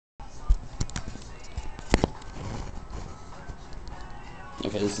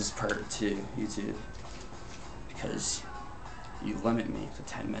Okay, this is part 2, YouTube, because you limit me to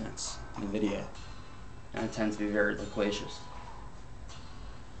 10 minutes in the video, and I tend to be very loquacious.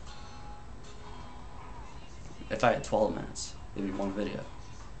 If I had 12 minutes, it'd be one video.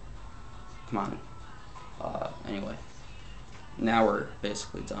 Come on. Anyway, now we're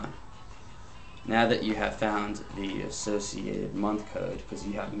basically done. Now that you have found the associated month code, because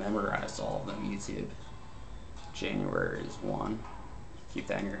you have memorized all of them, YouTube, January is 1. Keep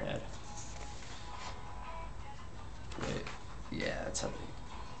that in your head. Wait, yeah, that's how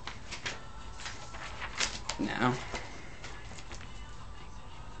they... Now,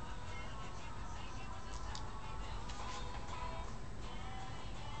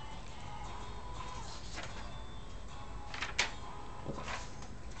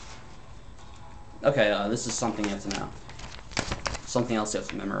 okay, this is something you have to know. Something else you have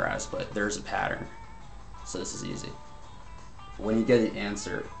to memorize, but there's a pattern. So this is easy. When you get the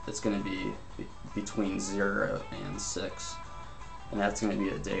answer, it's going to be between 0 and 6. And that's going to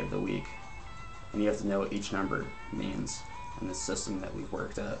be the day of the week. And you have to know what each number means in the system that we've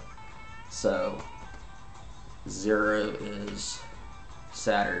worked out. So 0 is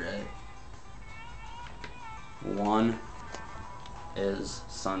Saturday. 1 is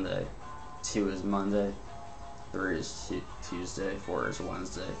Sunday. 2 is Monday. 3 is Tuesday. 4 is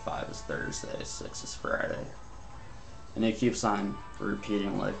Wednesday. 5 is Thursday. 6 is Friday. And it keeps on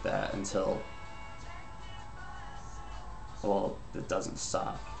repeating like that until, well, it doesn't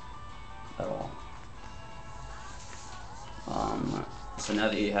stop at all. So now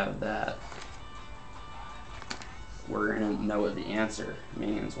that you have that, we're going to know what the answer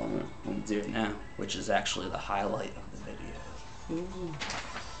means when we do it now, which is actually the highlight of the video. Ooh.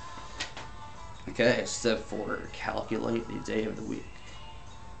 Okay, step 4, calculate the day of the week.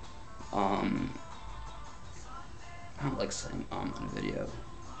 I don't like saying on video.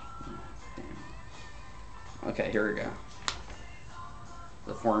 Damn. Okay, here we go.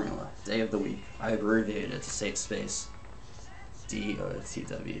 The formula, day of the week. I abbreviated it to save space.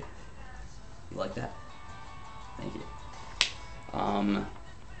 DOTW. You like that? Thank you.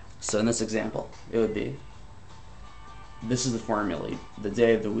 So in this example, it would be, this is the formula, the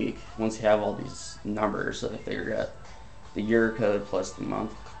day of the week. Once you have all these numbers that I figured out, the year code plus the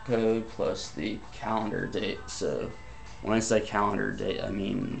month code plus the calendar date. So when I say calendar date, I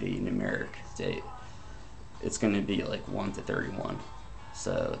mean the numeric date. It's going to be like 1 to 31.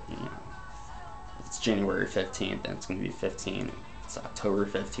 So, you know, if it's January 15th, then it's going to be 15. If it's October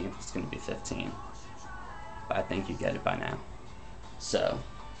 15th, it's going to be 15. But I think you get it by now. So,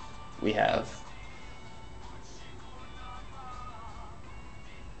 we have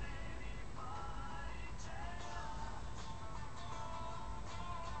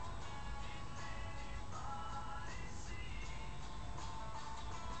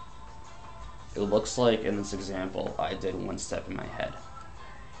it looks like in this example I did one step in my head.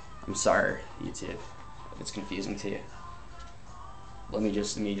 I'm sorry, YouTube, if it's confusing to you. Let me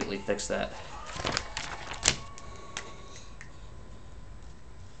just immediately fix that.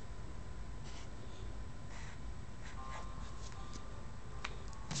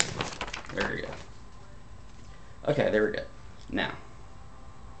 There we go. Okay, there we go. Now,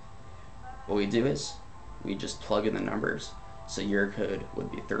 what we do is we just plug in the numbers. So year code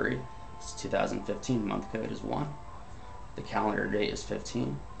would be 3. It's 2015. Month code is 1. The calendar date is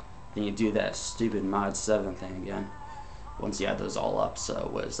 15. Then you do that stupid mod 7 thing again. Once you add those all up, so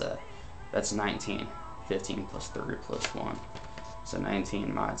what is that? That's 19. 15 plus 3 plus 1. So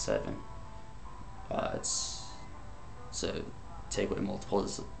 19 mod 7. So take away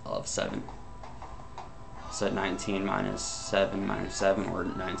multiples of 7. So 19 minus 7 minus 7, or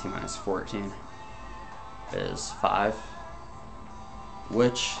 19 minus 14 is 5.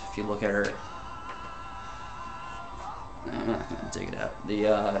 Which, if you look at her, I'm not gonna dig it out.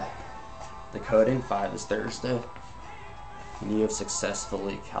 The coding, 5 is Thursday, and you have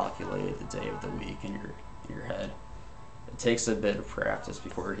successfully calculated the day of the week in your head. It takes a bit of practice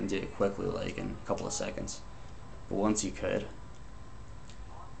before you can do it quickly, like in a couple of seconds. But once you could,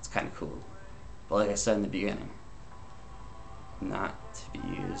 it's kind of cool. But like I said in the beginning, not to be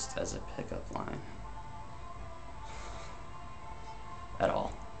used as a pickup line at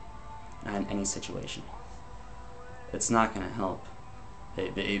all, not in any situation. It's not going to help. Hey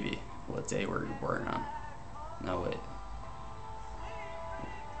baby, what day were you born on? No, wait.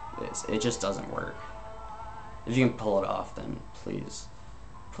 It just doesn't work. If you can pull it off, then please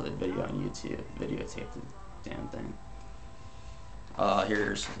put the video on YouTube, videotape the damn thing.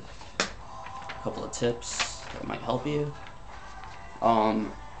 Here's a couple of tips that might help you.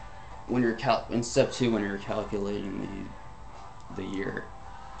 When you're in step 2, when you're calculating the year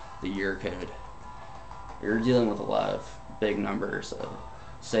code. You're dealing with a lot of big numbers. So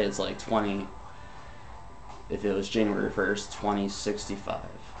say it's like 20. If it was January 1st, 2065,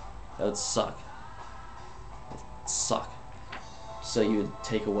 that would suck. Suck. So you would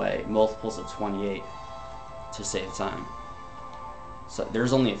take away multiples of 28 to save time. So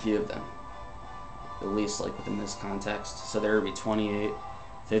there's only a few of them, at least like within this context. So there would be 28,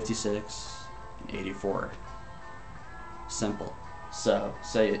 56, and 84. Simple. So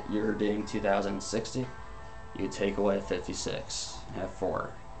say you're doing 2060, you take away 56, have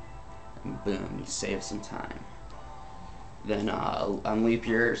 4, and boom, you save some time. Then on leap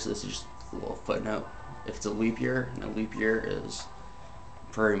years, this is just a little footnote. If it's a leap year, and a leap year is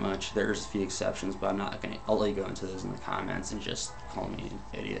pretty much, there's a few exceptions, but I'm not gonna, I'll let you go into those in the comments and just call me an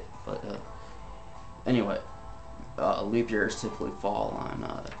idiot. But anyway, leap years typically fall on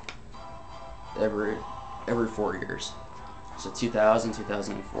every 4 years. So 2000,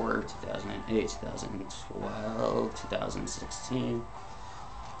 2004, 2008, 2012, 2016.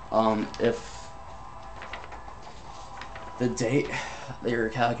 If the date that you're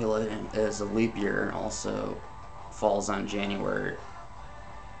calculating is a leap year and also falls on January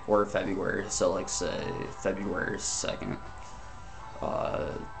or February, so like say February 2nd,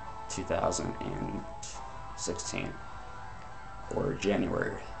 2016, or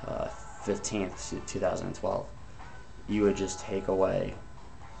January 15th, 2012, you would just take away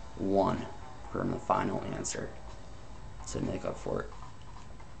 1 from the final answer to make up for it.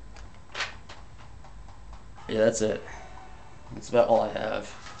 Yeah, that's it. That's about all I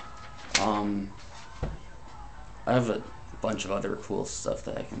have. I have a bunch of other cool stuff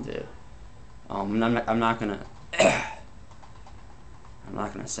that I can do. I'm not gonna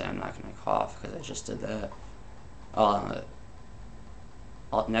say I'm not gonna cough because I just did that.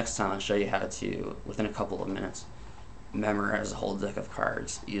 Next time I'll show you how to, within a couple of minutes, memorize a whole deck of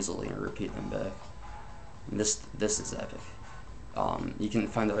cards easily and repeat them back. And this is epic. You can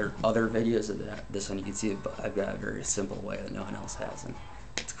find other videos of this on YouTube, but I've got a very simple way that no one else has, and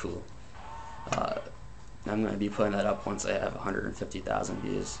it's cool. I'm going to be putting that up once I have 150,000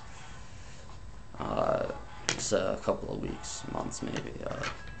 views. It's a couple of weeks, months maybe.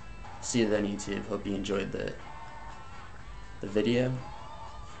 See you then, YouTube. Hope you enjoyed the video.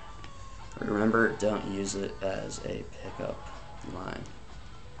 Remember, don't use it as a pickup line.